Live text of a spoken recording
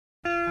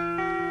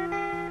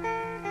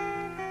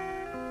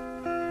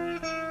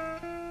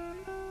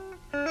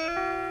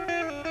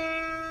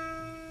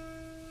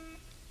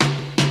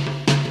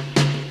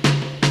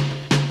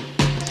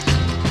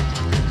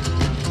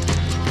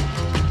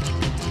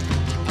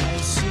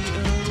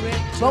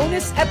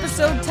Bonus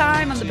episode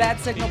time on the Bad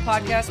Signal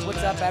podcast. What's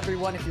up,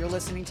 everyone? If you're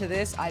listening to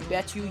this, I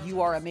bet you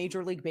are a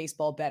Major League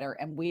Baseball bettor,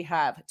 and we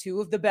have two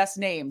of the best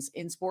names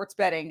in sports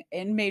betting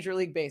in Major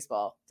League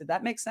Baseball. Did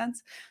that make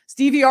sense?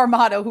 Stevie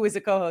Armato, who is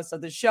a co-host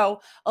of the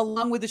show,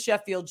 along with the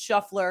Sheffield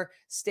Shuffler.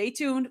 Stay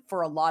tuned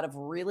for a lot of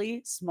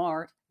really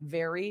smart,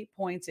 very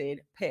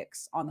pointed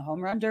picks on the Home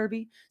Run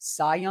Derby,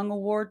 Cy Young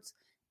Awards,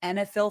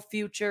 NFL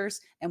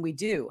futures, and we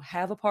do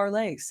have a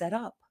parlay set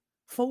up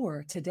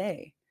for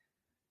today,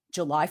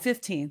 July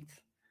 15th,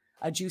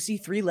 a juicy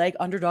 3-leg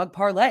underdog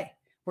parlay.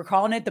 We're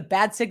calling it the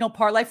Bad Signal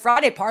Parlay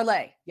Friday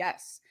parlay.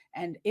 Yes.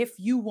 And if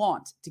you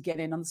want to get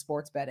in on the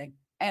sports betting,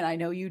 and I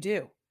know you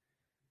do,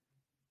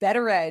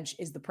 BettorEdge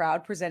is the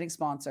proud presenting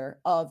sponsor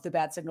of the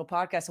Bad Signal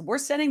podcast. And we're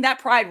sending that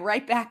pride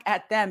right back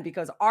at them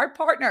because our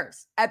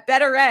partners at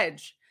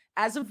BettorEdge,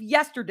 as of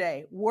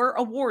yesterday, were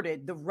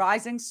awarded the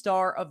Rising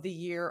Star of the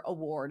Year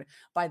award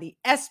by the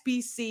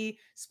SBC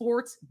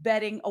Sports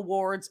Betting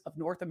Awards of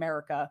North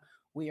America.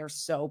 We are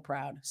so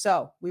proud.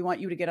 So we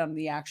want you to get on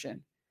the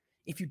action.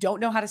 If you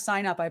don't know how to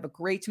sign up, I have a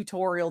great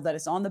tutorial that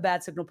is on the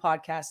Bad Signal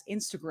Podcast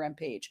Instagram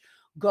page.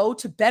 Go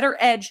to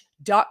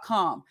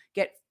BettorEdge.com.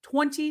 Get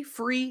 $20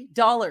 free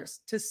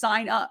to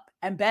sign up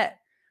and bet.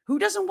 Who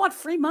doesn't want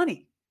free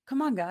money?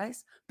 Come on,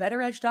 guys.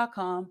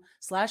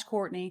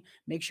 BettorEdge.com/Courtney.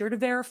 Make sure to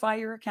verify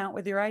your account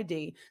with your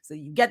ID so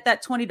you get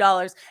that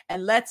 $20,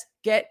 and let's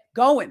get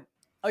going.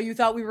 Oh, you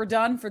thought we were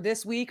done for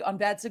this week on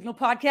Bad Signal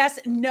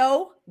Podcast?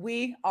 No,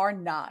 we are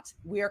not.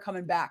 We are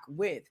coming back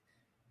with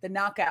the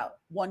knockout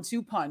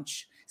 1-2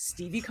 punch,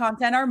 Stevie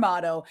Content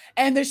Armato,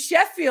 and the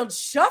Sheffield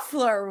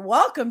Shuffler.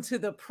 Welcome to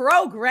the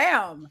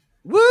program.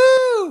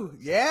 Woo!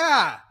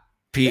 Yeah.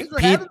 Thanks for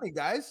having me,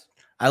 guys.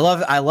 I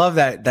love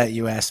that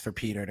you asked for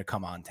Peter to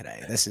come on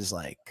today. This is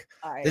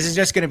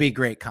just going to be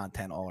great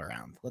content all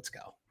around. Let's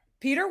go.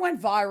 Peter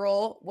went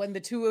viral when the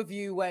two of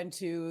you went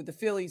to the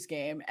Phillies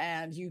game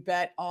and you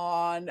bet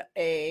on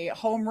a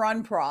home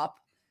run prop.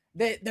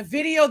 The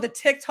video, the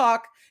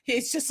TikTok,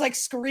 it's just like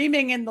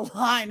screaming in the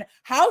line.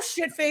 How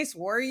shit-faced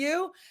were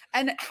you?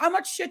 And how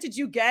much shit did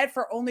you get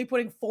for only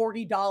putting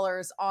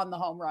 $40 on the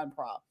home run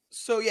prop?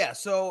 So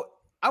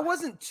I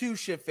wasn't too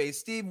shit-faced.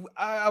 Steve,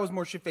 I was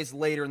more shit-faced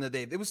later in the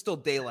day. It was still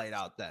daylight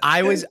out then.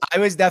 I was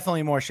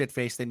definitely more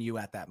shit-faced than you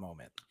at that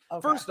moment.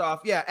 Okay. First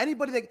off, yeah,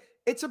 anybody that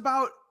it's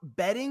about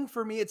betting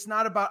for me. It's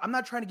not about, I'm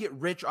not trying to get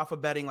rich off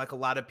of betting like a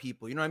lot of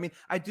people. You know what I mean?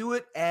 I do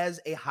it as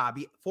a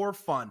hobby for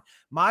fun.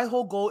 My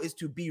whole goal is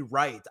to be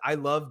right. I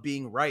love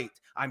being right.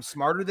 I'm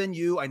smarter than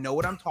you. I know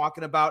what I'm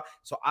talking about.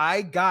 So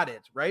I got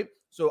it, right?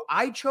 So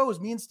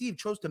me and Steve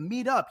chose to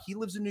meet up. He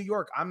lives in New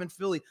York. I'm in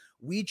Philly.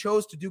 We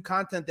chose to do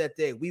content that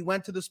day. We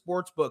went to the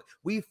sports book.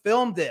 We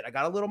filmed it. I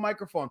got a little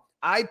microphone.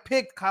 I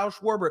picked Kyle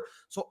Schwarber.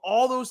 So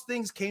all those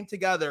things came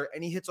together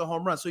and he hits a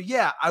home run. So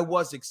yeah, I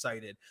was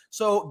excited.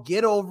 So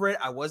get over it.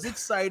 I was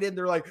excited.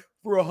 They're like,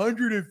 for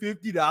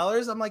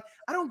 $150. I'm like,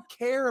 I don't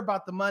care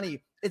about the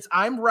money.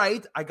 I'm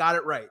right. I got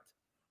it right.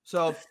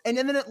 So, and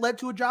then it led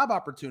to a job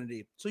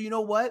opportunity. So you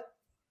know what?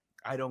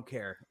 I don't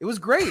care. It was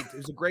great. It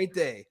was a great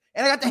day.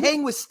 And I got to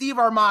hang with Steve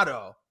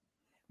Armato.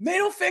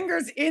 Middle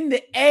fingers in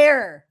the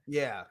air.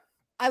 Yeah.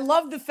 I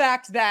love the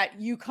fact that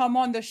you come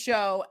on the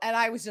show and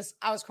I was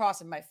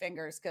crossing my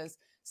fingers because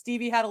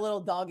Stevie had a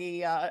little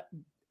doggy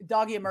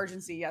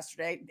emergency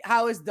yesterday.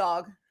 How is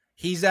dog?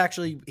 He's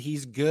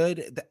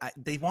good.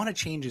 They want to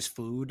change his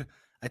food.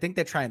 I think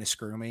they're trying to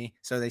screw me.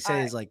 So they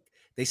say his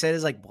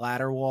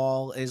bladder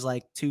wall is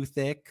like too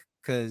thick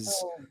but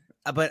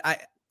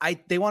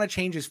they want to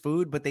change his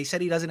food, but they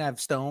said he doesn't have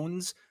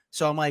stones.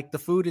 So I'm like, the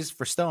food is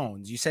for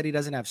stones. You said he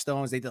doesn't have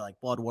stones. They did like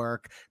blood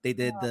work. They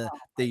did the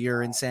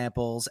urine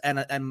samples.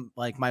 And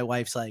like, my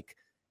wife's like,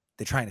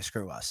 they're trying to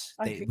screw us.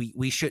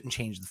 We shouldn't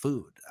change the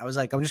food. I was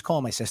like, I'm just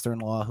calling my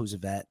sister-in-law who's a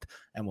vet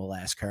and we'll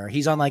ask her.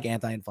 He's on like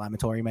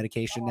anti-inflammatory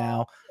medication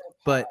now,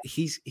 but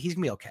he's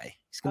gonna be okay.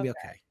 He's gonna be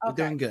okay. We're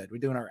doing good. We're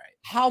doing all right.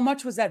 How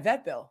much was that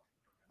vet bill?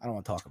 I don't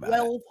want to talk about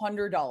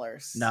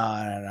 $1,200.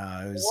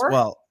 No. It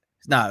was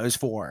it was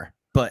 $4,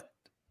 but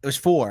it was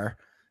 $4,000.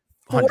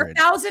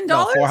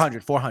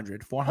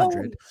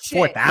 $4,000?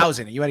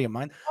 4,000. Are you out of your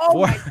mind?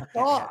 Oh my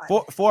God.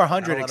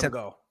 400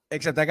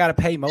 except I got to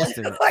pay most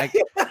of it. I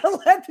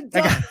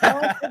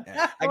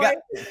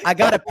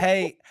got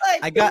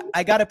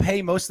to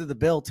pay most of the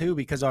bill too,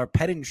 because our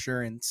pet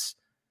insurance,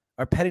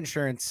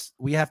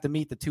 we have to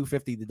meet the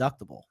 $250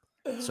 deductible.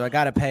 So I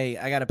gotta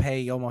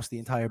pay almost the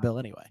entire bill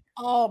anyway.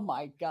 Oh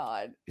my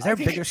God. Is there a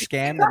bigger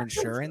scam than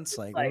insurance?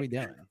 Like, what are we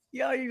doing?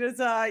 Yeah, you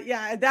just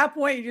at that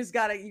point you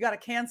gotta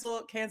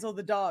cancel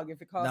the dog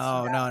if it costs.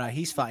 No.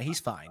 He's fine.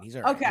 He's all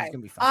right. Okay. He's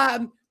gonna be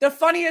fine. The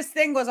funniest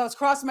thing was I was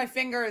crossing my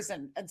fingers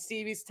and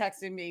Stevie's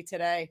texting me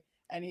today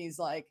and he's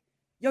like,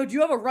 yo, do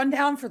you have a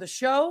rundown for the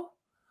show?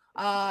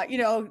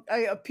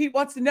 Pete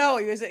wants to know.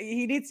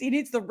 He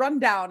needs the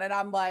rundown. And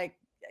I'm like,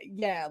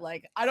 yeah,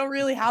 like I don't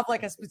really have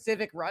like a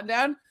specific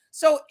rundown.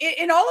 So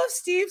in all of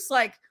Steve's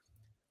like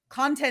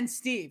content,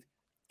 Steve,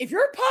 if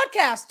your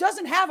podcast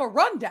doesn't have a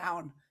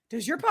rundown,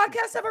 does your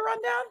podcast have a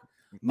rundown?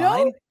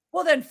 Mine? No?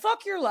 Well, then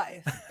fuck your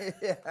life.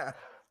 Yeah.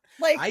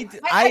 Like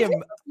I am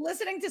just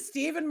listening to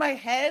Steve in my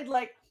head,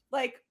 like,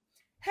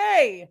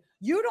 hey,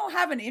 you don't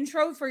have an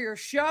intro for your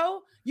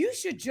show? You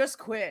should just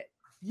quit.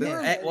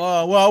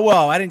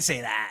 Whoa. I didn't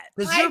say that.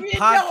 Does your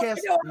podcast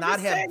not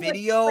have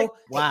video?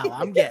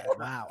 I'm getting,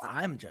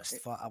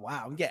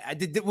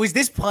 was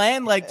this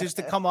plan like just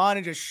to come on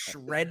and just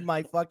shred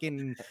my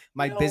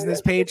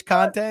business page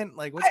content?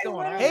 Like what's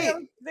going on? Hey,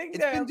 it's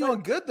been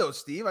doing good though,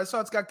 Steve. I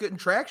saw it's got good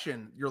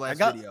traction, your last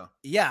video.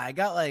 Yeah, I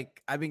got like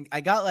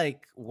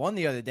one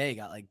the other day,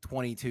 got like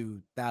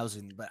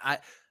 22,000, but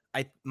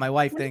my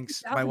wife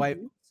thinks my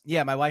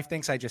wife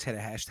thinks I just hit a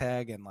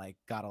hashtag and like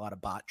got a lot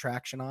of bot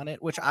traction on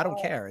it, which I don't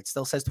care. It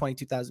still says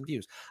 22,000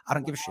 views. I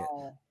don't give a shit.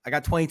 I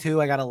got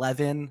 22. I got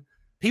 11.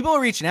 People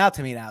are reaching out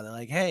to me now. They're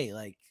like, hey,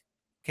 like,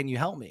 can you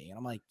help me? And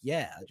I'm like,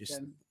 yeah,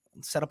 just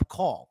set up a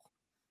call.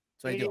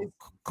 So I do.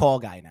 Call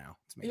guy now.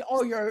 It's me.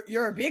 Oh,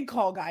 you're a big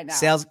call guy now.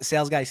 Sales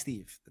guy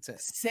Steve. That's it.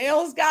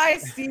 Sales guy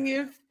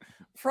Steve.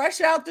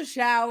 Fresh out the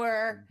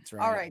shower. That's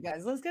right. All right,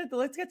 guys, let's get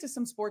to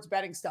some sports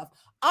betting stuff.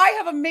 I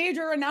have a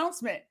major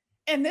announcement.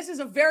 And this is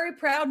a very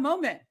proud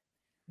moment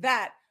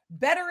that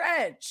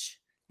BettorEdge,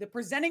 the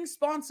presenting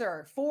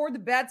sponsor for the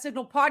Bad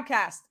Signal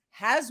podcast,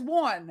 has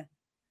won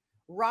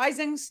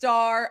Rising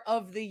Star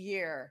of the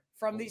Year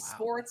from the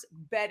Sports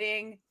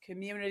Betting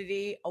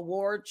Community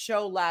Award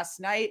show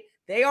last night.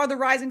 They are the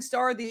Rising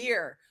Star of the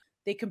Year.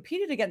 They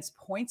competed against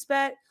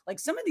PointsBet, like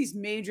some of these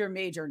major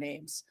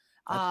names.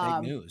 That's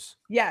big news.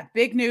 Yeah,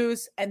 big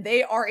news. And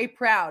they are a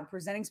proud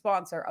presenting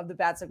sponsor of the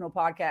Bad Signal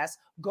podcast.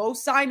 Go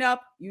sign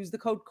up. Use the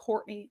code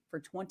Courtney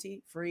for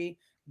 $20 free.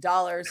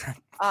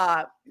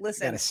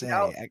 Listen,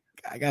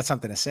 I got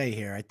something to say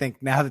here. I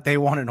think now that they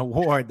won an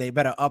award, they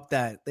better up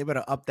that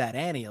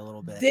ante a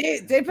little bit.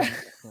 They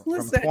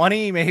from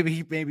 20,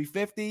 maybe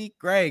 50.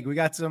 Greg, we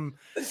gotta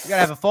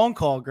have a phone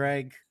call,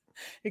 Greg.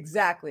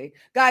 Exactly.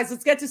 Guys,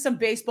 let's get to some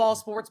baseball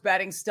sports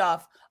betting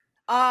stuff.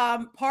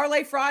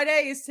 Parlay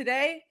Friday is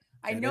today.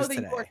 I know that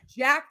you are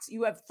jacked.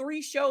 You have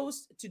 3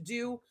 shows to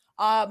do.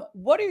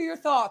 What are your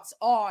thoughts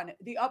on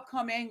the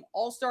upcoming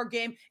All-Star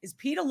game? Is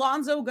Pete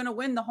Alonso going to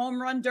win the Home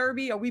Run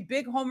Derby? Are we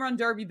big Home Run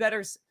Derby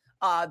bettors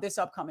this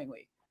upcoming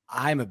week?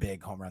 I'm a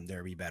big Home Run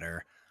Derby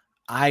bettor.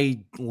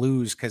 I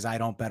lose because I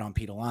don't bet on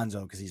Pete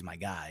Alonso because he's my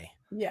guy.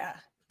 Yeah.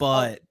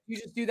 But you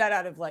just do that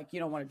out of like, you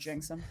don't want to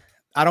jinx him.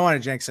 I don't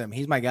want to jinx him.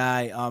 He's my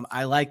guy.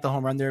 I like the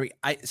Home Run Derby.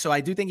 So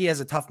I do think he has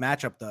a tough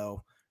matchup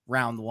though.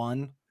 Round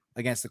 1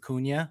 against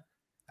Acuna.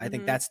 I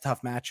think that's a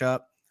tough matchup.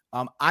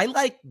 I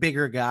like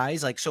bigger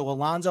guys. Like, so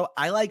Alonso,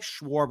 I like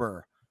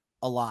Schwarber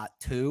a lot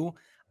too.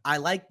 I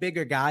like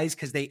bigger guys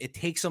because it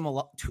takes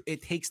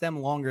them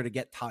longer to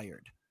get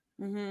tired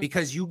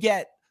because you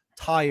get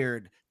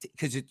tired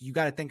because you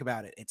got to think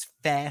about it. It's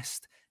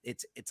fast.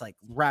 It's like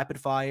rapid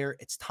fire.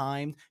 It's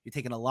timed. You're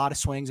taking a lot of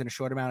swings in a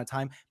short amount of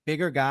time.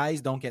 Bigger guys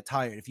don't get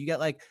tired. If you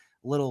get like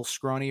little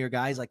scrawnier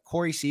guys like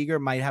Corey Seager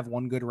might have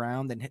one good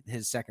round and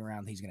his second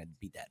round, he's going to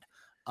be dead.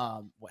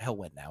 He'll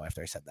win now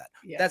after I said that.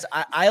 Yeah.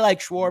 I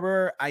like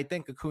Schwarber. I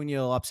think Acuna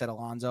will upset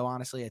Alonso.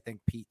 Honestly, I think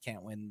Pete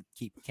can't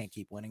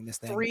keep winning this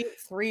thing.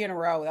 Three in a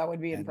row. That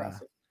would be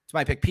impressive. It's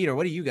my pick. Peter,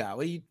 what do you got? How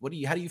do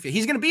you feel?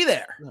 He's going to be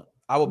there.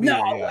 I will be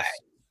there.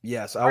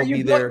 Yes, I will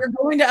be there. You're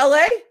going to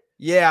LA?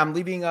 Yeah, I'm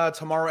leaving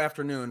tomorrow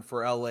afternoon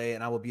for LA,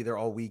 and I will be there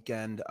all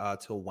weekend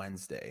till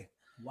Wednesday.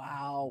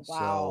 Wow.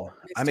 So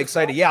I'm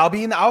excited. Yeah, I'll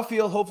be in the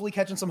outfield, hopefully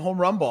catching some home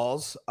run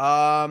balls.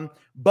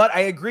 But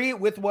I agree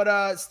with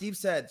what Steve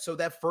said. So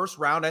that first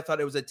round, I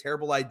thought it was a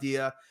terrible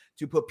idea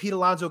to put Pete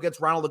Alonso against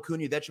Ronald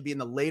Acuna. That should be in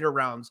the later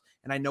rounds.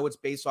 And I know it's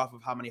based off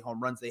of how many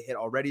home runs they hit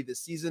already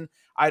this season.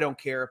 I don't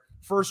care.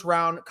 First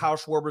round, Kyle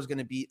Schwarber is going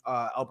to beat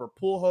Albert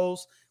Pujols,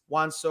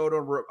 Juan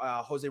Soto,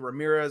 Jose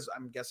Ramirez.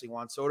 I'm guessing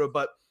Juan Soto.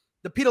 But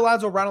the Pete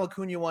Alonso, Ronald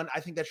Acuna one, I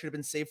think that should have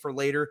been saved for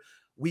later.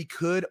 We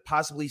could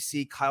possibly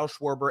see Kyle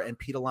Schwarber and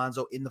Pete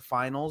Alonso in the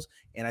finals,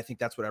 and I think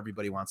that's what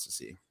everybody wants to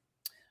see.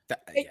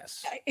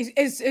 Yes.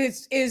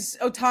 Is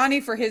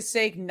Ohtani, for his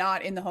sake,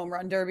 not in the home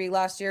run derby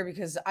last year?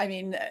 Because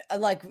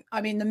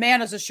the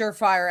man is a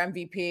surefire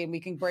MVP, and we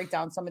can break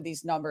down some of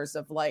these numbers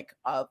of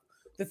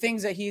the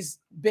things that he's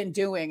been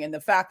doing and the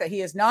fact that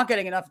he is not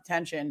getting enough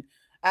attention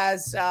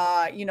as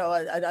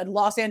a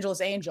Los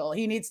Angeles Angel.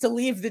 He needs to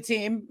leave the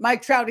team.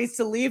 Mike Trout needs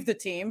to leave the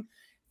team.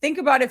 Think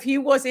about if he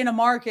was in a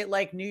market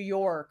like New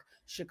York,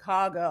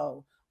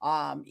 Chicago,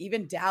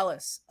 even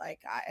Dallas.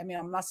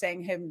 I'm not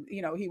saying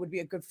he would be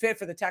a good fit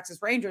for the Texas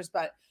Rangers,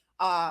 but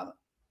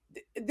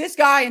this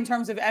guy in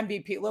terms of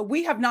MVP, look,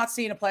 we have not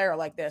seen a player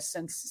like this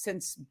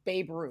since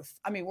Babe Ruth.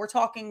 I mean, we're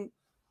talking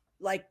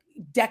like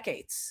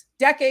decades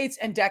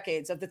and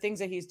decades of the things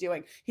that he's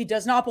doing. He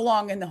does not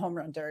belong in the home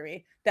run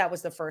derby. That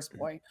was the first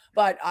point.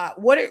 But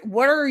what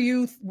are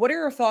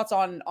your thoughts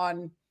on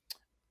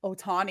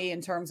Ohtani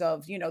in terms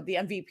of the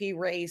MVP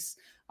race?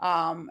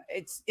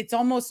 It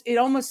almost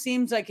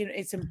seems like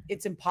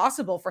it's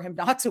impossible for him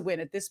not to win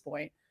at this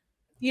point.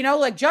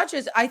 Like Judge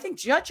is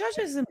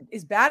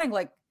batting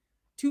like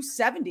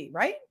 270,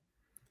 right?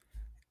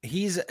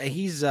 He's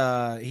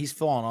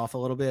fallen off a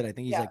little bit. I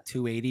think he's Yeah. like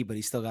 280, but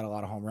he's still got a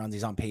lot of home runs.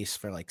 He's on pace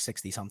for like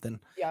 60 something.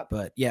 Yep.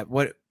 But yeah,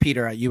 what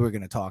Peter, you were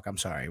going to talk. I'm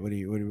sorry. What are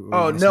you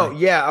Oh, no. say?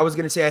 Yeah, I was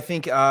going to say, I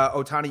think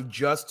Ohtani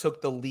just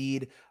took the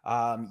lead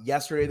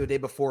yesterday, the day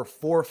before,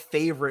 for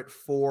favorite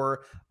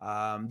for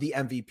the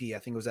MVP. I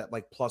think it was at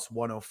like plus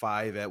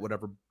 105 at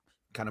whatever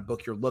kind of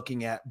book you're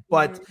looking at.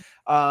 But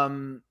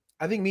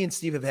I think me and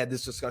Steve have had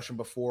this discussion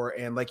before.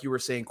 And like you were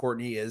saying,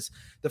 Courtney, is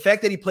the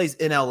fact that he plays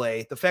in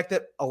LA, the fact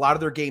that a lot of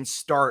their games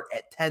start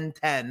at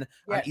 10:10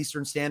 on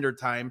Eastern Standard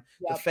Time,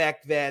 the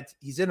fact that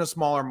he's in a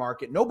smaller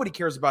market. Nobody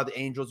cares about the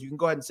Angels. You can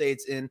go ahead and say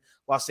it's in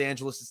Los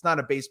Angeles. It's not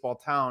a baseball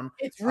town.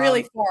 It's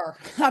really far.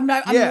 I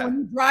mean, when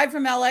you drive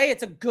from LA,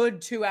 it's a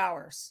good 2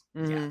 hours.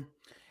 Yeah.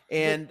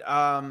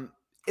 And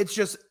it's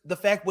just the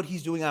fact what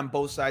he's doing on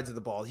both sides of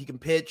the ball. He can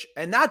pitch,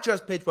 and not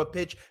just pitch, but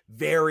pitch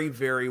very,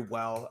 very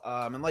well.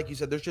 And like you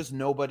said, there's just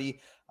nobody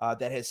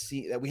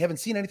that we haven't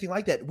seen anything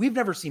like that. We've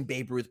never seen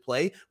Babe Ruth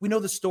play. We know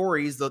the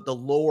stories, the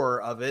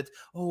lore of it.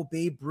 Oh,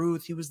 Babe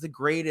Ruth, he was the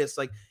greatest.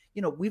 Like,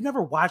 we've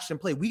never watched him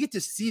play. We get to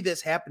see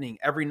this happening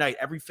every night,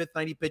 every fifth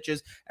night he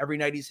pitches, every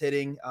night he's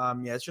hitting.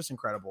 It's just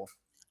incredible.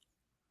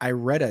 I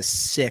read a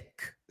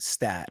sick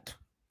stat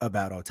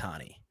about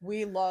Ohtani.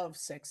 We love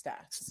sick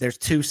stats. There's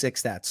 2 sick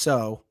stats.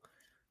 So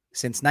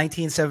since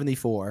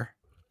 1974,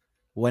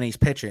 when he's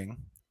pitching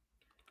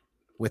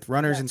with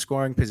runners in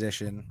scoring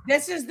position.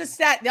 This is the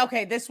stat.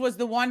 Okay, this was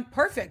the one.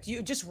 Perfect.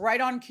 You just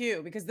right on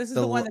cue, because this is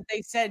the one that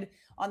they said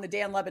on the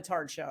Dan Le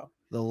Batard show.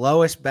 The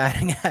lowest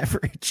batting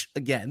average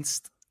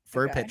against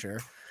for a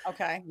pitcher.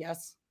 Okay,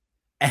 yes.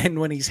 And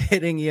when he's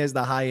hitting, he has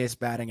the highest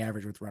batting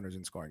average with runners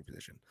in scoring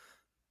position.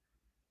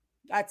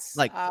 That's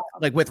like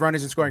with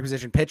runners in scoring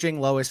position,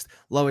 pitching lowest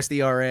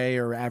ERA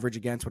or average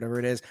against, whatever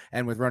it is,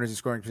 and with runners in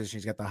scoring position,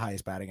 he's got the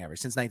highest batting average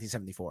since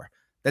 1974.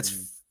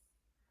 That's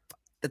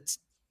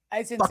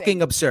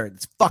fucking absurd.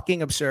 It's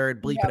fucking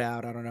absurd. Bleep it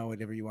out. I don't know,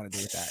 whatever you want to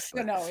do with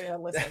that. No,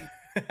 listen.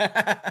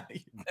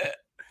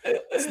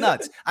 It's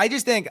nuts. I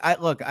just think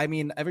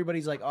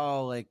everybody's like,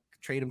 oh, like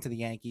trade him to the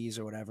Yankees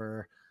or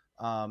whatever.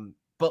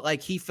 But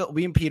like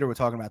we and Peter were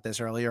talking about this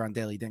earlier on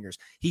Daily Dingers.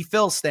 He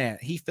fills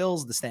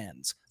the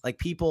stands. Like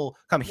people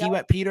come.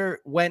 Peter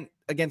went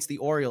against the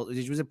Orioles.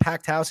 It was a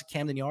packed house at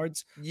Camden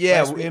Yards.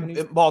 Yeah,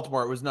 in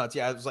Baltimore, it was nuts.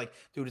 Yeah, it was like,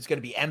 dude, it's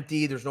gonna be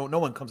empty. There's no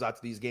one comes out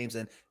to these games,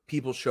 and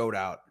people showed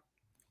out.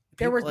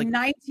 There was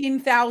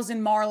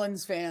 19,000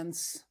 Marlins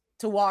fans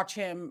to watch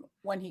him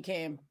when he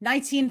came.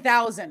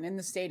 19,000 in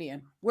the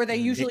stadium, where they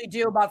usually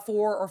do about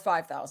 4,000 or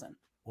 5,000.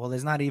 Well,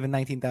 there's not even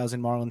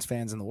 19,000 Marlins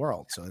fans in the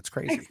world, so it's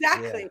crazy.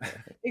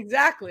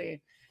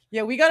 Exactly.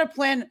 Yeah, we got to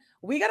plan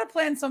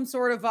some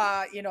sort of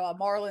a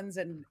Marlins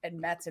and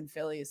Mets and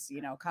Phillies,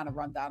 kind of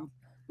rundown.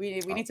 We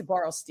need to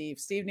borrow Steve.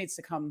 Steve needs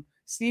to come.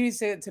 Steve needs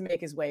to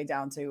make his way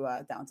down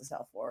to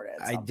South Florida.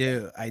 I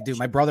do.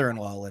 My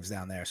brother-in-law lives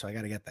down there, so I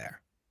got to get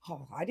there.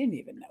 Oh, I didn't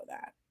even know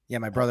that. Yeah,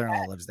 my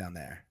brother-in-law lives down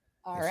there.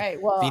 All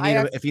right. Well,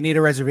 if you need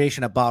a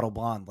reservation at Bottle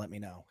Blonde, let me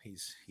know.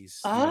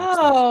 He's.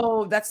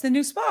 Oh, that's the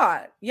new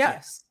spot.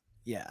 Yes.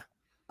 Yeah.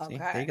 Okay. See,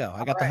 there you go.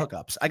 I got the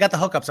hookups. I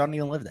don't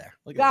even live there.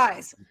 Look at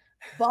guys.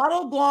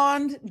 Bottle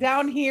Blonde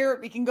down here.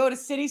 We can go to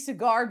City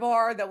Cigar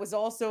Bar. That was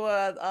also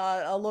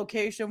a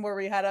location where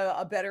we had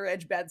a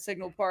BettorEdge bad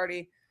signal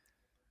party.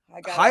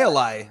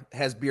 Hialeah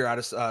has beer out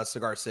of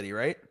Cigar City,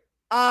 right?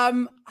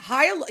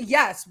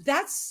 Yes,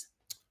 that's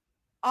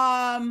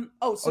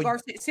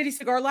City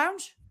Cigar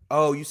Lounge.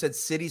 Oh, you said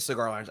City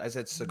Cigar Lounge. I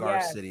said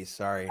Cigar City.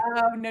 Sorry.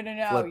 Oh, no.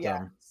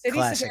 Yeah. City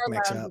Classic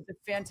Cigar Lounge is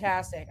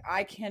fantastic.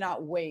 I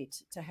cannot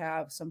wait to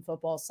have some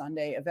Football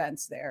Sunday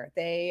events there.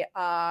 They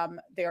are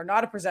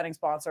not a presenting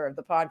sponsor of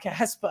the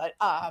podcast, but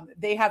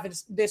they have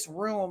this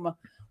room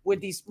with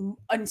these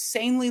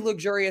insanely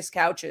luxurious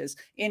couches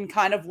in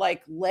kind of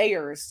like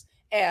layers.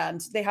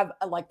 And they have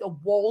like the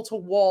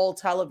wall-to-wall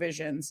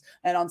televisions.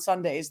 And on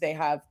Sundays, they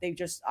have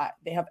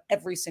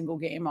every single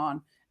game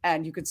on.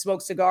 And you could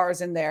smoke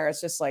cigars in there. It's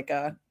just like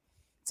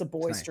it's a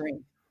boy's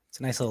dream. It's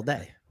a nice little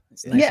day.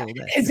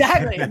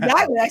 Exactly.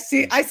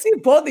 I see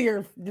both of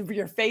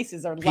your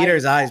faces are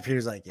Peter's eyes.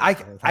 Peter's like, yeah,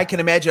 I can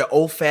imagine an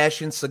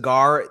old-fashioned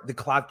cigar. The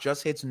clock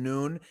just hits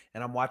noon,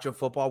 and I'm watching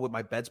football with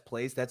my bed's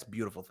placed. That's a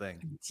beautiful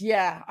thing.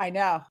 Yeah, I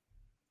know.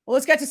 Well,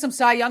 let's get to some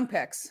Cy Young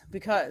picks,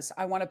 because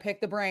I want to pick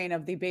the brain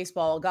of the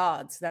baseball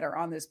gods that are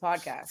on this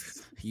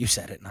podcast. You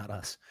said it, not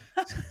us.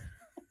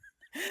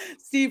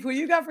 Steve, who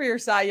you got for your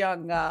Cy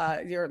Young,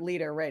 your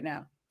leader right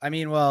now? I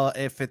mean, well,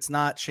 if it's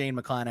not Shane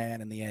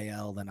McClanahan in the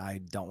AL, then I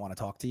don't want to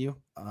talk to you.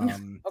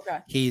 Okay.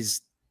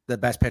 He's the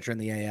best pitcher in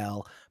the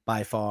AL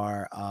by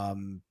far.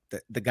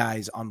 The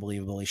guy's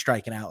unbelievable. He's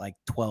striking out like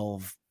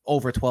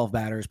over 12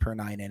 batters per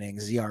 9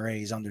 innings. ERA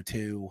is under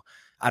 2.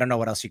 I don't know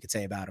what else you could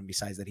say about him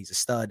besides that he's a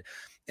stud.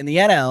 In the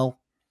NL,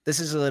 this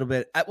is a little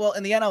bit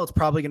in the NL, it's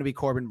probably going to be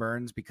Corbin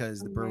Burns because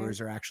the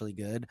Brewers are actually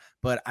good.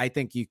 But I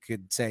think you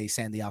could say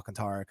Sandy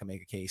Alcantara can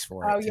make a case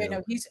for it. Oh, yeah,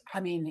 no,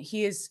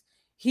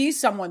 he's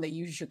someone that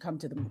you should come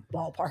to the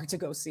ballpark to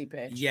go see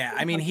pitch. Yeah,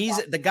 I mean, he's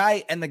the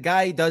guy, and the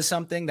guy does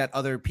something that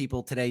other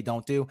people today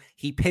don't do.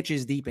 He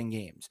pitches deep in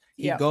games.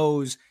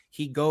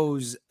 He's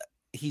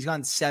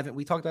gone 7.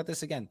 We talked about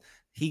this again.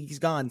 He's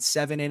gone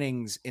 7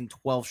 innings in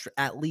 12,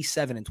 at least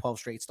 7 in 12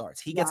 straight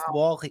starts. He gets the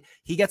ball.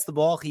 He gets the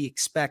ball. He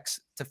expects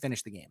to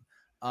finish the game.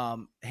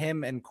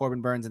 Him and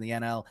Corbin Burns in the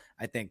NL.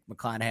 I think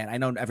McClanahan. I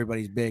know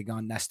everybody's big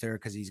on Nestor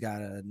because he's got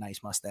a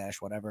nice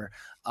mustache, whatever.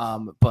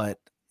 But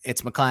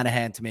it's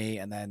McClanahan to me,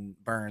 and then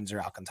Burns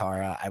or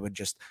Alcantara. I would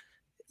just.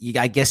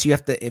 I guess you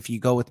have to, if you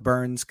go with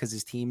Burns because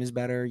his team is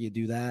better, you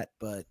do that.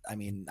 But I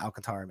mean,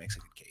 Alcantara makes a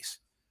good case.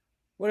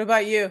 What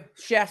about you,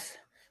 Chef?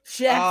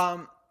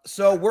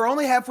 So we're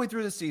only halfway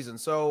through the season.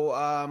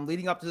 So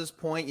leading up to this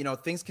point,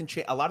 things can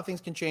change. A lot of things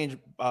can change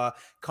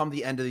come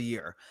the end of the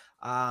year.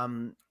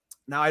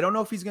 Now, I don't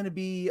know if he's going to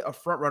be a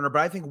front runner,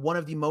 but I think one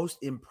of the most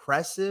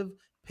impressive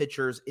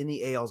pitchers in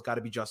the AL has got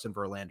to be Justin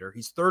Verlander.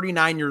 He's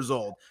 39 years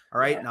old. All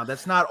right. Yeah. Now,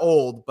 that's not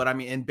old, but I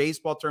mean, in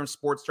baseball terms,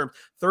 sports terms,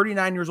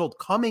 39 years old,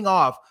 coming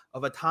off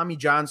of a Tommy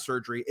John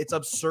surgery. It's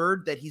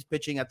absurd that he's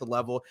pitching at the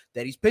level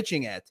that he's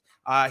pitching at.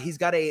 He's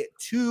got a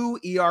 2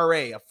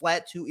 ERA, a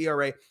flat 2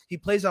 ERA. He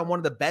plays on one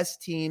of the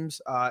best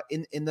teams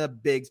in the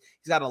bigs.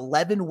 He's got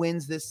 11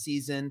 wins this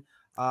season.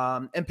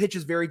 And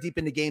pitches very deep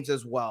into games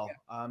as well.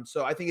 Yeah.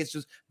 So I think it's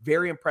just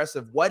very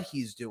impressive what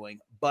he's doing.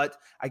 But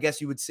I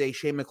guess you would say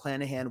Shane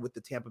McClanahan with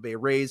the Tampa Bay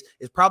Rays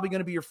is probably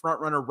going to be your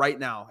front runner right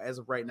now. As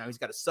of right now, he's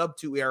got a sub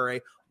 2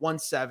 ERA,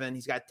 1.7.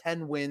 He's got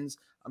 10 wins.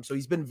 So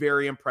he's been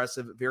very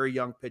impressive, very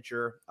young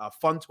pitcher,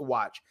 fun to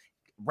watch.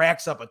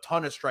 Racks up a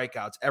ton of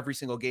strikeouts every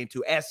single game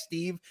too. Ask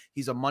Steve,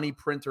 he's a money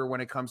printer when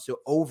it comes to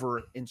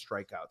over in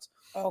strikeouts.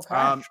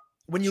 Okay.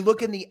 When you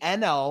look in the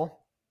NL,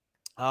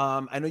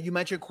 I know you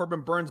mentioned Corbin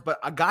Burns, but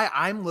a guy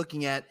I'm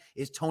looking at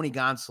is Tony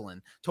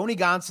Gonsolin. Tony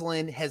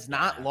Gonsolin has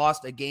not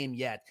lost a game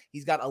yet.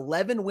 He's got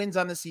 11 wins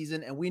on the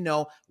season, and we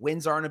know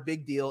wins aren't a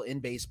big deal in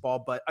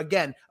baseball. But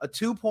again, a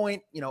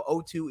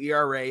 2.02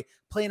 ERA,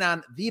 playing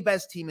on the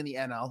best team in the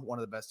NL, one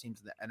of the best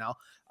teams in the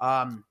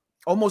NL.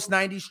 Almost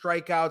 90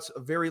 strikeouts,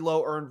 very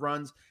low earned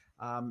runs.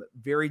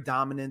 Very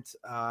dominant.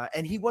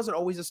 And he wasn't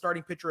always a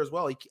starting pitcher as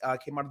well. He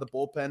came out of the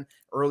bullpen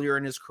earlier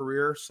in his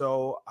career.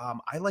 So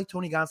I like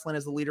Tony Gonsolin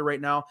as the leader right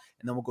now.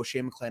 And then we'll go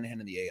Shane McClanahan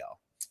in the AL.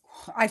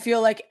 I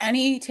feel like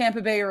any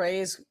Tampa Bay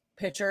Rays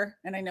pitcher,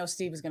 and I know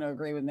Steve is going to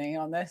agree with me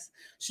on this,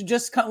 should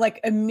just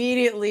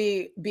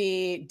immediately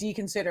be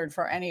deconsidered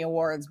for any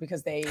awards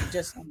because they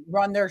just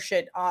run their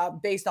shit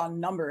based on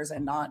numbers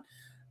and not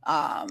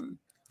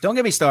Don't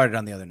get me started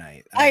on the other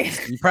night.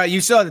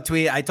 You saw the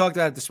tweet. I talked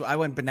about this. I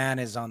went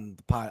bananas on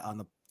the pod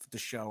on the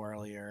show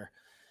earlier.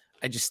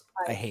 I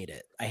hate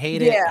it. I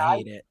hate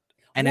it.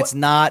 And it's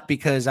not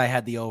because I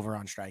had the over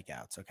on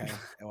strikeouts. Okay.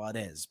 Well, it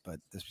is, but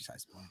that's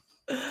besides the point.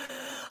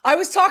 I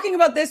was talking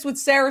about this with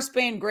Sarah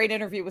Spain. Great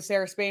interview with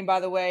Sarah Spain,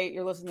 by the way.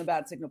 You're listening to the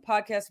Bad Signal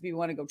podcast. If you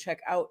want to go check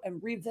out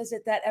and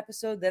revisit that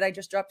episode that I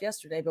just dropped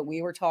yesterday, but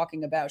we were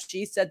talking about,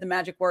 she said the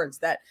magic words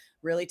that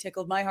really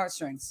tickled my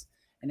heartstrings,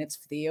 and it's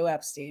Theo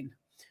Epstein.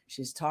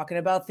 She's talking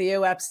about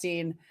Theo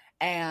Epstein,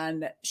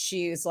 and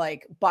she's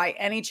like, by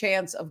any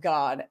chance of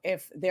God,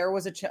 if there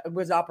was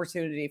was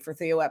opportunity for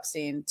Theo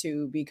Epstein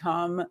to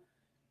become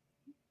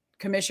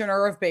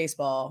commissioner of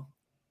baseball,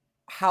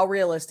 how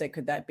realistic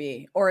could that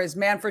be? Or is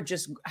Manfred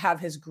just have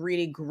his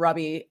greedy,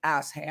 grubby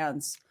ass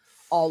hands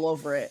all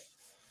over it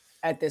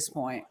at this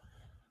point?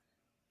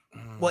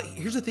 Well,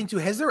 here's the thing too.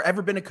 Has there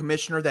ever been a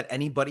commissioner that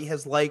anybody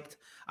has liked?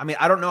 I mean,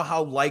 I don't know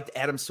how liked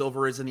Adam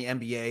Silver is in the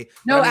NBA.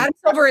 No, Adam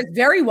Silver is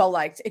very well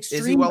liked.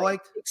 Extremely, is he well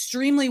liked?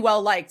 Extremely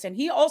well liked. And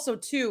he also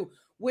too,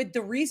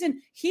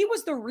 he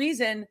was the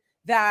reason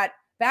that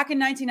back in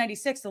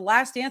 1996, The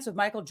Last Dance with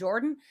Michael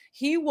Jordan,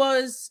 he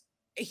was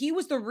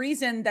the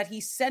reason that he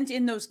sent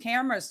in those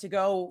cameras to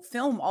go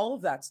film all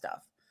of that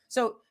stuff.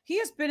 So he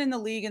has been in the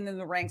league and in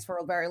the ranks for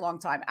a very long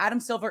time. Adam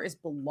Silver is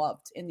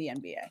beloved in the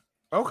NBA.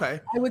 Okay.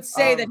 I would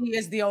say that he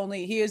is the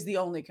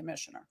only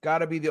commissioner. Got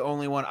to be the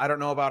only one. I don't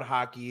know about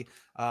hockey,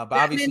 but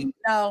obviously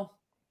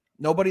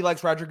nobody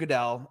likes Roger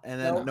Goodell, and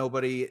then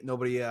nobody, no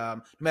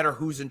matter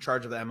who's in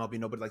charge of the MLB,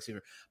 nobody likes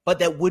him. But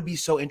that would be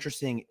so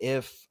interesting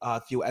if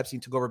Theo Epstein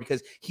took over,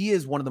 because he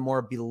is one of the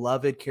more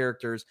beloved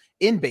characters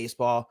in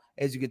baseball.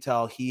 As you can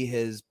tell, he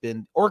has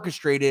been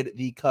orchestrated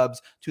the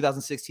Cubs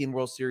 2016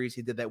 World Series.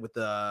 He did that with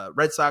the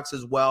Red Sox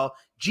as well.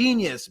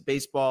 Genius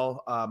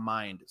baseball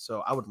mind.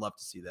 So I would love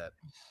to see that.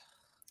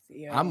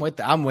 Yeah. I'm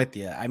with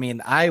you. I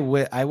mean, I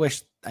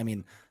wish,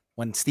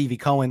 when Stevie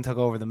Cohen took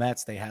over the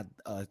Mets, they had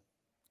a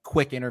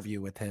quick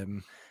interview with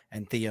him,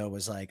 and Theo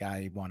was like,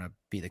 I want to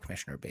be the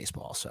commissioner of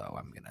baseball, so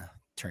I'm going to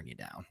turn you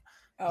down.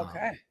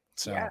 Okay.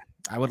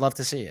 I would love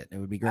to see it. It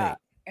would be great.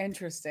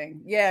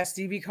 Interesting. Yeah.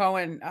 Stevie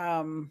Cohen.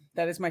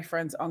 That is my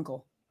friend's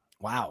uncle.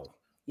 Wow.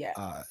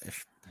 Yeah.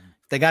 If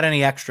they got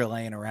any extra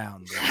laying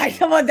around. I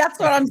know, that's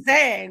what I'm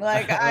saying.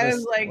 Like, I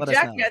was like,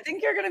 Jackie, I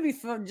think you're going to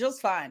be just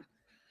fine.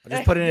 I'll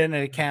just put it in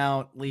an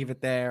account, leave it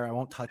there. I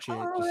won't touch it.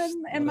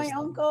 And my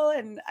uncle,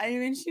 and I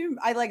mean,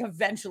 I like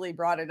eventually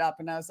brought it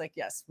up, and I was like,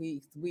 yes,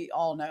 we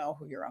all know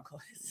who your uncle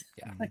is.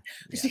 Yeah. Like,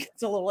 she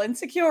gets a little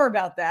insecure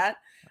about that.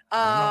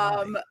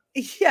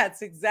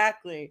 Yes,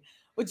 exactly.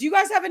 But do you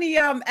guys have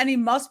any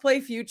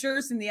must-play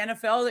futures in the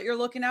NFL that you're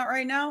looking at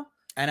right now?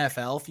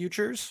 NFL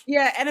futures?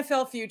 Yeah,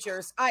 NFL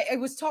futures. I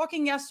was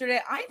talking yesterday.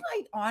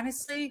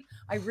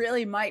 I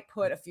really might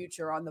put a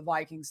future on the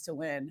Vikings to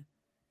win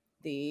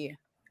the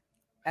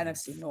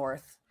NFC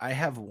North. I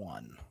have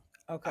one.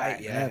 Okay.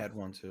 I had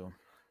one too.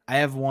 I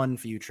have one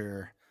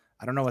future.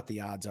 I don't know what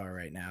the odds are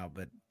right now,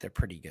 but they're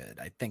pretty good.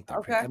 I think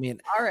they're pretty, I mean,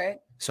 all right.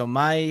 So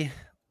my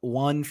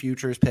one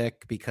futures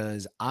pick,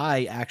 because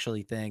I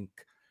actually think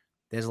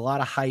there's a lot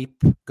of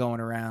hype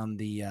going around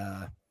the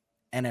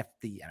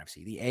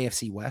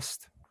AFC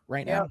West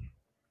right now.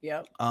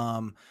 Yep.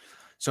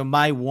 So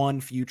my one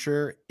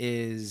future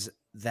is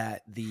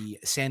that the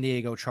San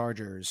Diego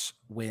Chargers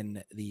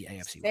win the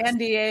AFC West. San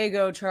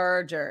Diego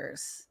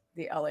Chargers,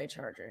 the LA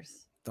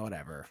Chargers.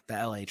 Whatever, the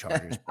LA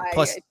Chargers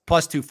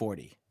plus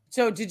 240.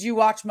 So did you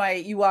watch my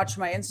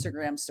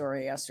Instagram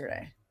story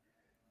yesterday?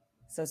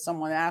 So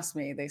someone asked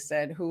me, they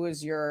said, who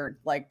is your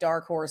like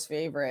dark horse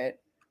favorite?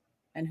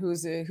 And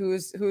who's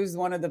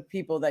one of the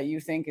people that you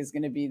think is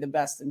going to be the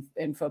best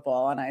in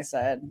football? And I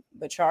said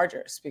the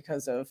Chargers,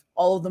 because of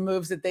all of the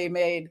moves that they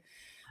made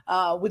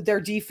with their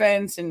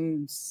defense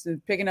and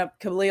picking up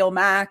Khalil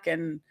Mack.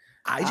 And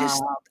I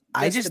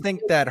just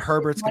think that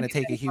Herbert's going to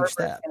take a huge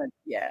step.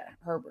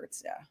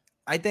 Herbert's. Yeah.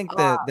 I think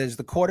that there's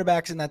the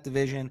quarterbacks in that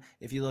division.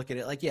 If you look at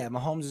it, like, yeah,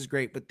 Mahomes is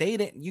great, but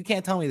you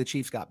can't tell me the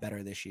Chiefs got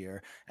better this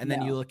year. And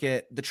then you look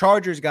at the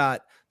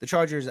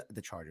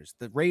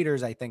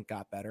Raiders, I think,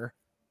 got better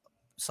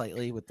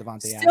slightly with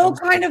Devontae Adams.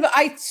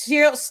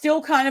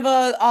 Still kind of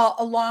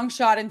a long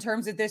shot in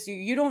terms of this.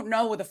 You don't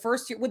know with the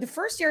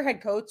first year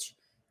head coach.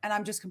 And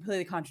I'm just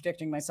completely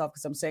contradicting myself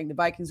because I'm saying the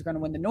Vikings are going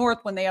to win the North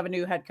when they have a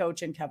new head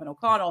coach in Kevin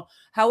O'Connell.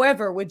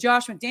 However, with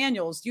Josh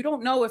McDaniels, you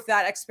don't know if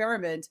that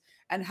experiment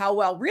and how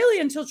well, really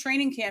until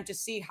training camp, to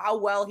see how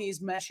well he's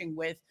meshing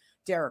with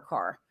Derek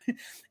Carr.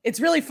 It's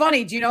really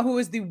funny. Do you know who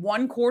is the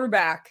one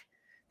quarterback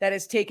that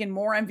has taken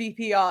more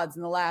MVP odds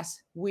in the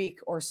last week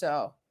or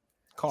so?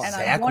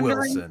 Zach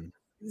Wilson.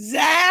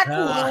 Zach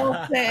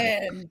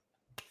Wilson.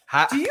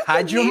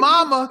 Hide your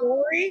mama.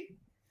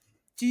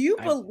 Do you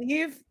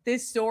believe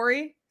this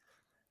story?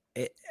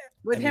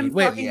 With him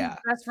fucking his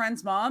best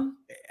friend's mom?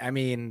 I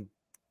mean,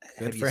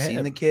 good for him.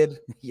 Seen the kid?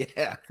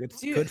 Yeah.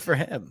 Good for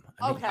him.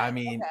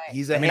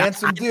 He's a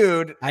handsome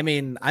dude. I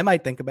mean, I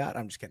might think about it.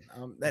 I'm just kidding.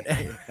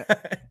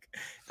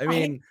 I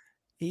mean,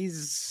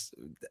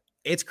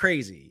 it's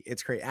crazy.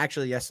 It's crazy.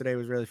 Actually, yesterday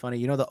was really funny.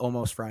 You know, the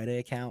Almost Friday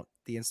account,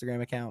 the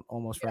Instagram account,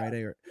 Almost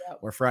Friday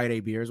or Friday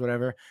Beers,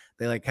 whatever.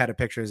 They like had a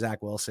picture of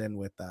Zach Wilson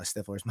with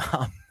Stifler's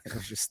mom. It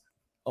was just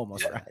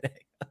Almost Friday.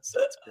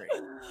 So it's great.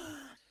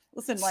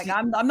 Listen, like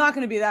I'm not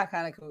going to be that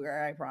kind of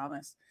cougar, I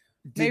promise.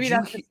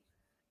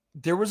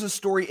 There was a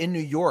story in New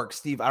York,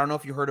 Steve. I don't know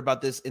if you heard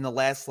about this in the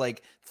last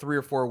like 3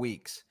 or 4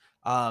 weeks.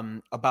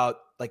 About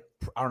like,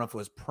 I don't know if it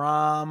was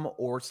prom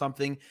or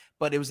something,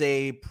 but it was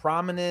a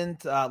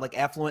prominent like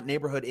affluent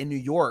neighborhood in New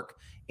York,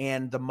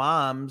 and the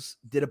moms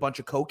did a bunch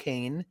of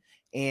cocaine,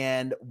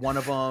 and one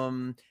of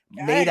them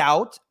made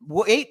out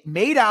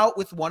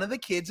with one of the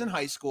kids in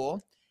high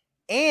school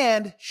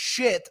and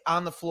shit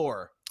on the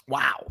floor.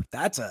 Wow,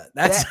 that's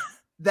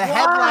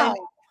headline.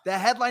 The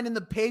headline in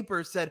the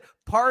paper said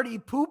 "party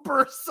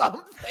pooper"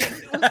 something.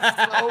 It was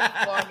so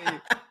funny.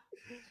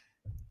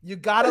 You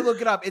got to look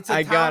it up. It's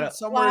a town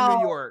somewhere in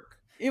New York.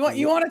 You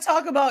want to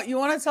talk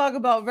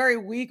about very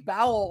weak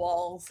bowel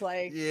walls,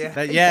 like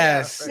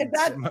yes,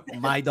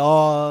 my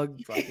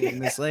dog, fucking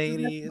this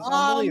lady is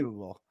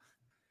unbelievable.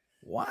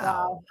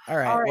 Wow. All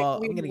right.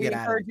 Well, I'm gonna get out.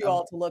 I encourage you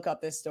all to look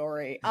up this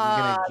story.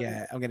 I'm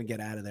gonna get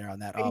out of there on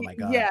that. Oh my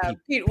god. Yeah,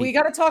 Pete, we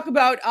got to talk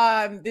about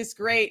this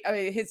great. I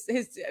mean,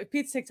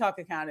 Pete's TikTok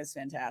account is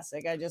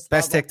fantastic. I just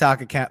best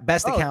TikTok account,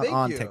 account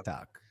on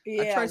TikTok.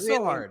 Yeah, I try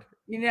so hard.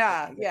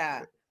 Yeah.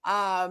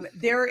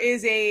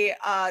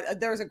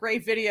 There's a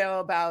great video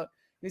about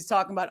he's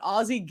talking about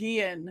Ozzie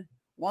Guillen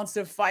wants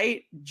to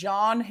fight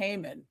John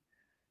Heyman.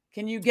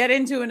 Can you get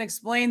into and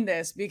explain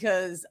this?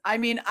 Because I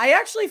mean, I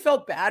actually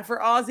felt bad for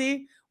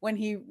Ozzy when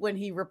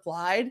he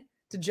replied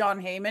to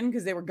John Heyman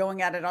because they were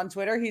going at it on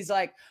Twitter. He's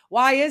like,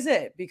 why is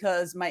it?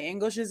 Because my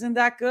English isn't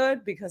that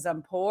good? Because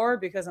I'm poor?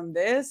 Because I'm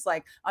this?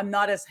 Like, I'm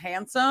not as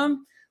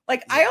handsome?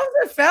 Like, I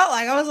also felt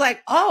like, I was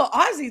like, oh,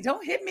 Ozzy,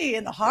 don't hit me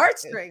in the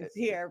heartstrings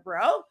here,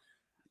 bro.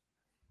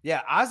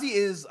 Yeah, Ozzy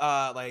is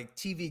like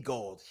TV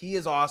gold. He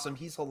is awesome.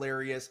 He's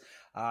hilarious.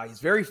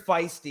 He's very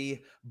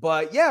feisty.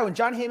 But yeah, when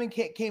John Heyman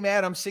came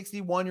at him,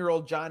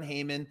 61-year-old John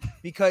Heyman,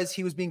 because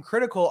he was being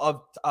critical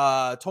of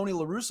Tony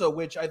La Russa,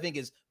 which I think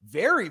is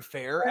very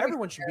fair.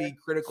 Everyone should be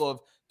critical of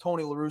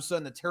Tony La Russa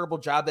and the terrible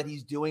job that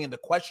he's doing and the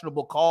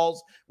questionable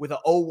calls with a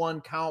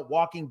 0-1 count,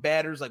 walking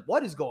batters. Like,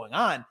 what is going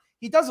on?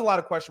 He does a lot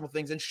of questionable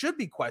things and should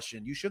be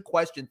questioned. You should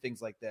question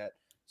things like that.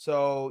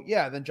 So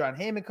yeah, then John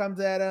Heyman comes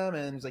at him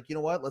and he's like, you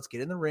know what? Let's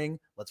get in the ring.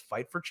 Let's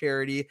fight for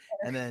charity.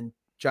 And then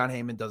John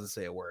Heyman doesn't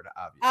say a word,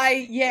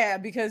 obviously.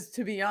 Because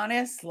to be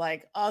honest,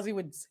 like Ozzy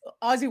would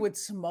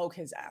smoke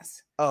his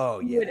ass. Oh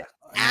He would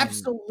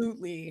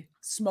absolutely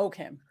smoke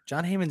him.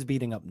 John Heyman's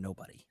beating up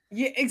nobody.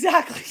 Yeah,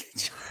 exactly.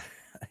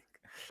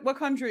 What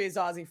country is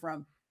Ozzy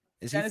from?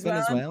 Is he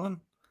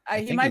Venezuelan?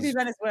 He might be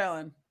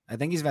Venezuelan. I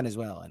think he's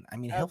Venezuelan. I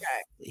mean,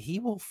 he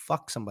will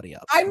fuck somebody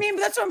up. I mean,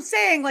 that's what I'm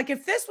saying. Like,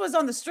 if this was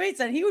on the streets,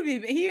 then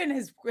he and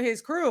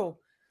his crew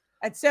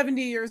at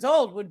 70 years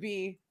old would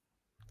be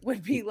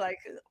like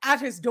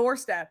at his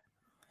doorstep.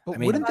 But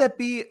wouldn't that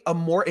be a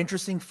more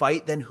interesting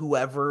fight than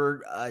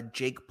whoever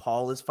Jake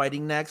Paul is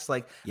fighting next?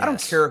 Like, yes. I don't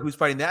care who's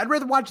fighting that. I'd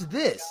rather watch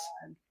this.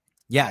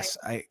 Yes,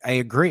 I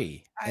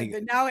agree.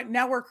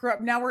 Now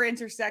we're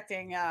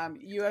intersecting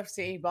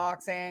UFC,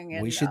 boxing.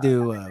 And, we should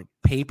do a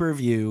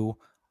pay-per-view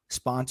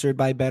sponsored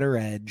by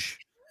BettorEdge.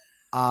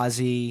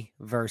 Ozzy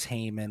versus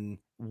Heyman.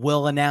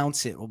 We'll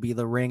announce it. We'll be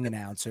the ring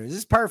announcer. This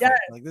is perfect. Yes.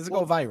 Like, this will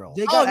go viral.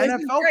 They got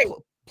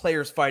NFL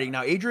players fighting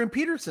now. Adrian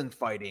Peterson's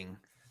fighting.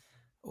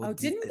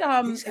 Didn't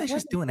these guys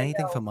just doing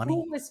anything for money?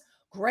 Who was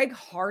Greg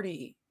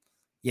Hardy?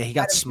 Yeah, he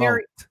got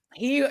smoked.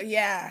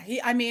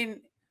 I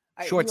mean,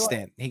 short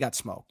stint. He got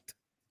smoked.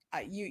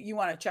 You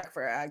want to check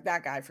for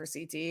that guy for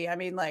CT? I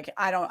mean, like,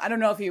 I don't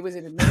know if he was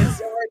an admitted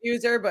steroid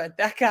user, but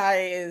that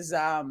guy is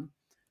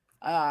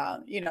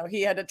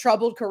he had a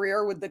troubled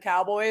career with the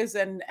Cowboys,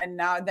 and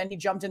then he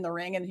jumped in the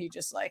ring and he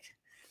just like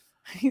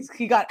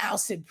he got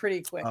ousted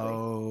pretty quickly.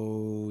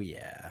 Oh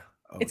yeah.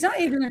 It's not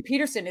Adrian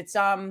Peterson. It's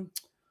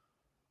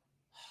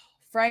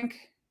Frank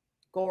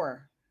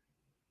Gore.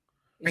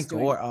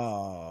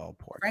 Oh,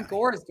 poor Frank guy.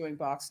 Gore is doing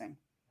boxing.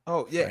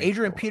 Oh yeah, Frank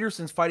Adrian Gore.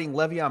 Peterson's fighting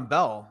Le'Veon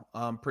Bell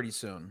pretty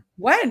soon.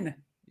 When?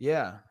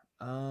 Yeah.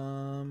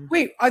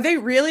 Wait, are they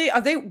really?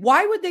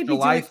 Why would they be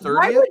July doing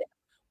 30th?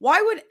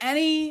 Why would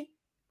any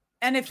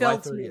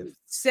NFL team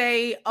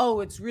say, "Oh,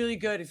 it's really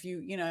good if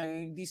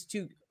these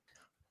two"?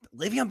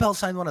 Le'Veon Bell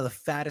signed one of the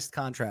fattest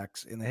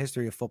contracts in the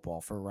history of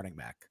football for a running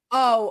back.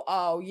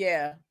 Oh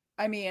yeah.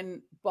 I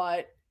mean,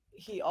 but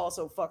he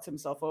also fucked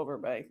himself over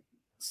by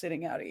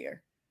sitting out a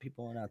year.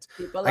 People are nuts.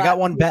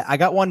 I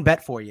got one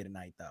bet for you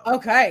tonight, though.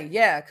 Okay,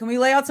 yeah. Can we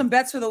lay out some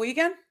bets for the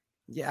weekend?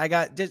 Yeah, I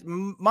got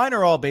mine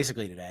are all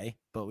basically today,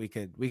 but we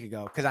could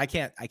go because I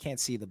can't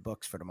see the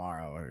books for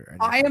tomorrow or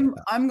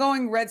I'm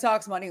going Red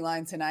Sox money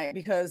line tonight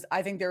because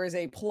I think there is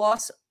a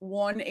plus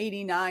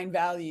 189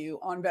 value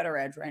on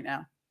BettorEdge right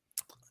now.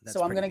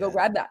 So I'm gonna go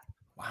grab that.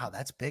 Wow,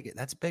 that's big.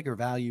 That's bigger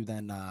value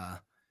than I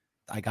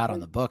got on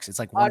the books. It's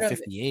like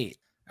 158.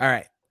 All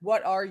right.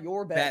 What are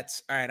your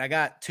bets? All right, I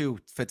got two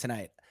for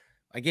tonight.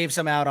 I gave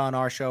some out on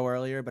our show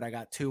earlier, but I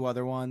got two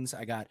other ones.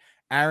 I got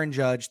Aaron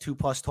Judge,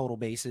 2+ total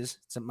bases.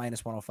 It's at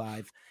minus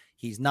 105.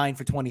 He's 9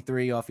 for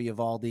 23 off of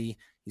Evaldi.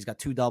 He's got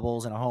 2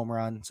 doubles and a home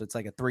run. So it's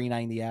like a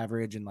 390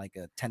 average and like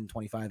a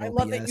 1025 OPS. I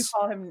love that you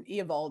call him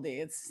Evaldi.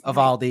 It's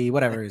Evaldi,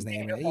 whatever his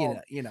name is.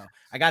 You know,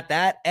 I got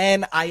that.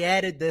 And I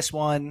added this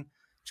one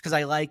just because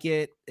I like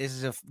it. This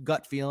is a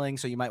gut feeling,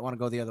 so you might want to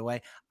go the other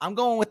way. I'm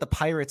going with the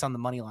Pirates on the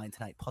money line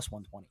tonight, plus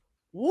 120.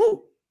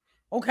 Woo.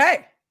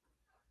 Okay.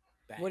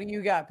 What do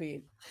you got,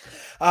 Pete?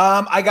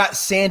 I got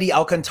Sandy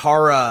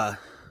Alcantara,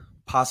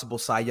 possible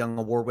Cy Young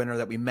Award winner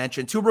that we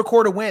mentioned, to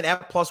record a win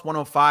at plus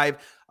 105.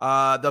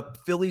 The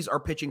Phillies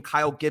are pitching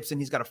Kyle Gibson.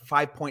 He's got a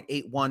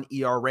 5.81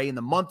 ERA in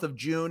the month of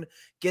June.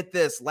 Get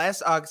this.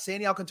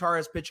 Sandy Alcantara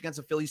has pitched against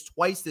the Phillies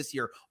twice this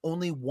year.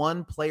 Only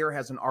one player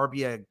has an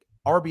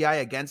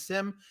RBI against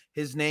him.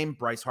 His name,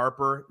 Bryce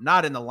Harper,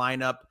 not in the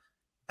lineup.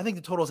 I think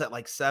the total is at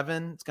like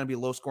 7. It's going to be a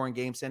low-scoring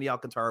game. Sandy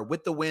Alcantara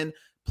with the win,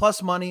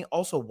 plus money.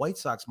 Also, White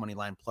Sox money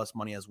line plus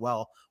money as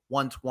well.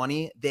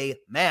 120. They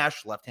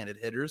mash left-handed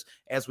hitters,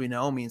 as we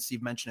know. Me and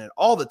Steve mention it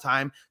all the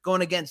time.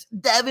 Going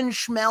against Devin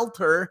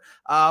Schmelter,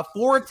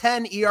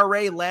 4.10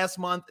 ERA last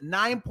month,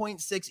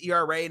 9.6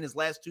 ERA in his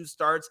last 2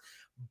 starts.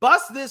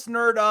 Bust this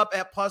nerd up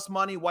at plus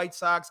money. White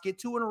Sox get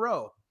 2 in a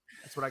row.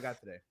 That's what I got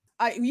today.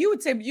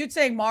 You'd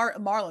say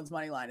Marlins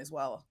money line as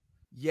well.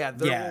 Yeah,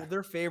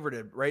 they're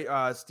favorited,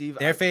 right? Steve,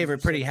 they're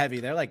favored pretty heavy.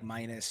 They're like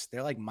minus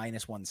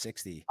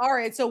 160. All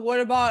right, so what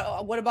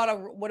about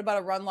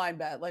a run line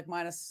bet, like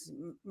minus?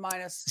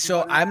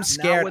 So I'm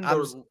scared.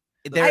 I'm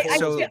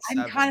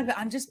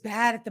just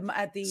bad at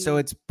the. So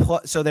it's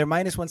so they're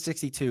minus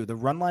 162. The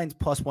run line's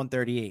plus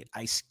 138.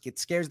 It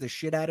scares the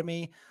shit out of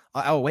me.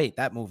 Oh wait,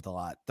 that moved a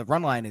lot. The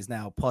run line is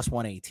now plus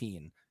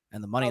 118,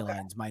 and the money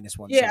line's minus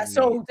 1. Yeah,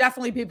 so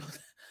definitely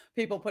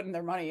people putting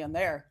their money in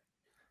there.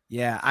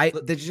 Yeah,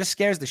 that just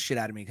scares the shit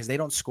out of me because they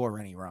don't score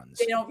any runs.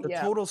 The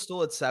total's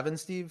still at 7,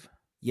 Steve.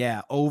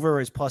 Yeah, over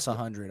is plus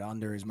 100,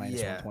 under is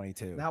minus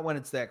 122. Not when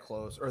it's that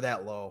close or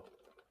that low.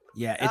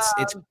 Yeah,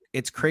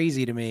 it's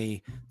crazy to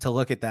me to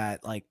look at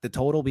that. Like the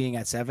total being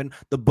at 7,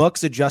 the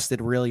books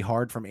adjusted really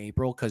hard from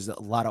April because a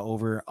lot of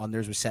over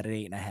unders were set at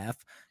 8.5,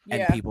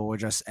 and people were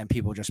just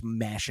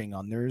mashing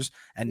unders.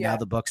 And now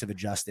the books have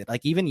adjusted.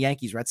 Like even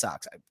Yankees, Red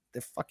Sox,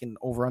 the fucking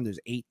over unders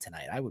 8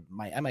 tonight. I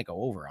might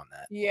go over on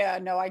that. Yeah,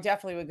 no, I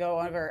definitely would go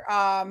over.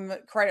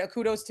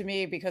 Kudos to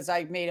me because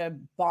I made a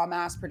bomb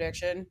ass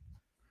prediction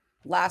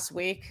last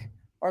week.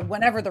 Or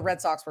whenever the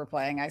Red Sox were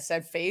playing, I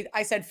said fade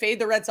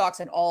the Red Sox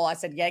and all. I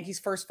said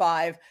Yankees first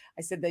 5.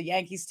 I said the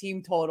Yankees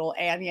team total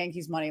and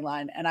Yankees money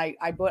line, and I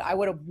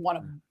would have won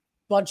a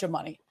bunch of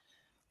money.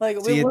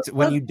 Like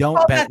when you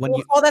don't bet, when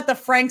you call that the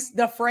Frank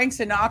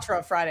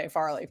Sinatra Friday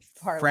parlay.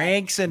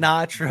 Frank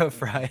Sinatra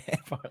Friday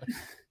parlay.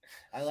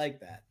 I like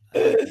that.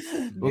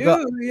 We'll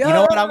go. You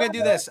know what? I'm gonna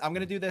do this. I'm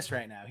gonna do this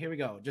right now. Here we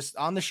go. Just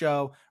on the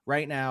show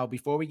right now.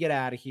 Before we get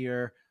out of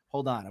here,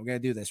 hold on. I'm gonna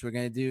do this. We're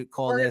gonna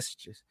this.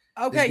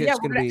 Okay, yeah,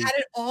 we're gonna add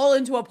it all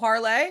into a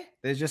parlay.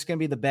 There's just gonna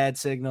be the bad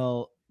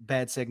signal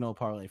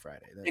parlay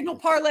Friday. Signal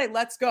parlay,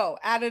 let's go.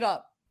 Add it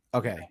up.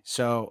 Okay,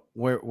 so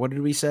what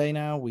did we say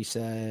now? We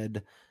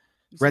said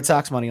Red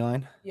Sox money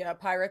line. Yeah,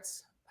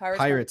 Pirates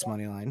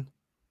money line.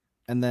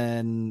 And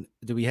then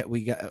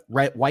we got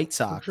White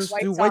Sox. Just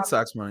do White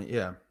Sox money,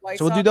 yeah.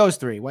 So we'll do those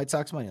 3. White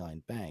Sox money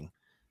line. Bang.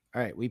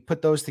 All right, we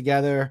put those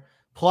together.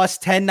 Plus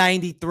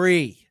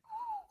 1093.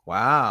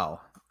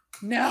 Wow.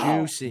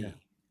 No.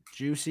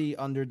 Juicy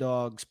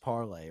underdogs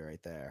parlay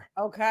right there.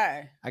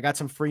 Okay. I got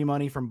some free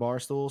money from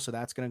Barstool, so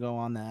that's gonna go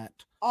on that.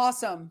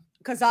 Awesome.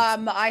 Because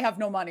I have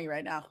no money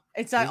right now.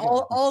 It's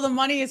all the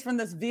money is from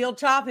this veal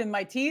chop in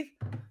my teeth.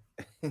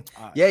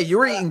 Yeah, you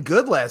were eating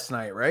good last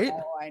night, right?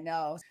 Oh, I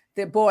know.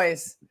 The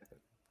boys,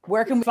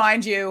 where can we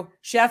find you?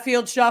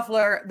 Sheffield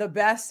Shuffler, the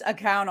best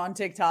account on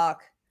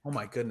TikTok. Oh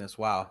my goodness!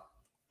 Wow.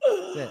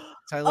 That's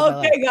it.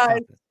 Okay,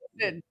 guys.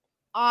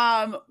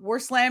 We're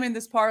slamming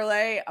this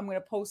parlay. I'm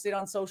gonna post it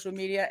on social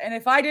media, and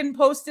if I didn't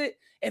post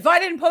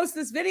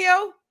this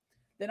video,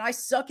 then I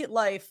suck at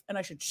life, and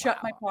I should shut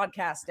my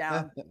podcast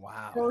down.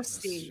 Wow,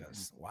 Thirsty.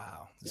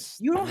 Wow.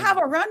 You don't have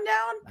a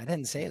rundown? I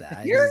didn't say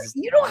that.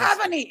 You don't have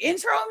any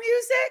intro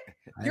music.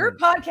 Your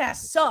podcast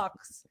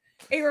sucks.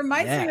 It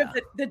reminds me of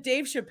the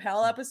Dave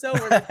Chappelle episode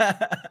where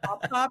the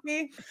pop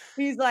copy.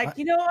 He's like,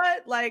 you know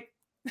what? Like,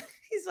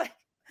 he's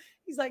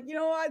like, you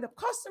know why? The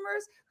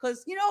customers,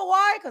 because you know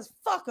why? Because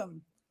fuck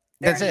them.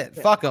 That's it.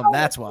 Fuck them.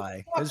 That's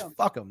why. Because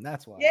fuck them.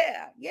 That's why.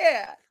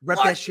 Yeah. Rep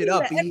that shit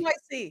up.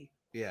 NYC.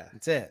 Yeah.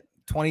 That's it.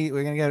 20.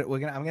 I'm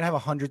gonna have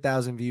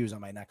 100,000 views on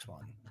my next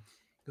one.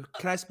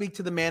 Can I speak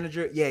to the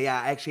manager? Yeah.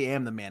 I actually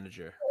am the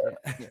manager.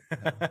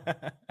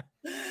 Yeah.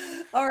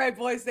 All right,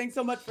 boys. Thanks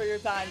so much for your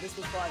time. This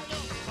was fun.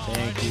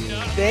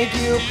 Thank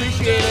you.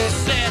 Appreciate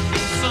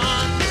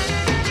it.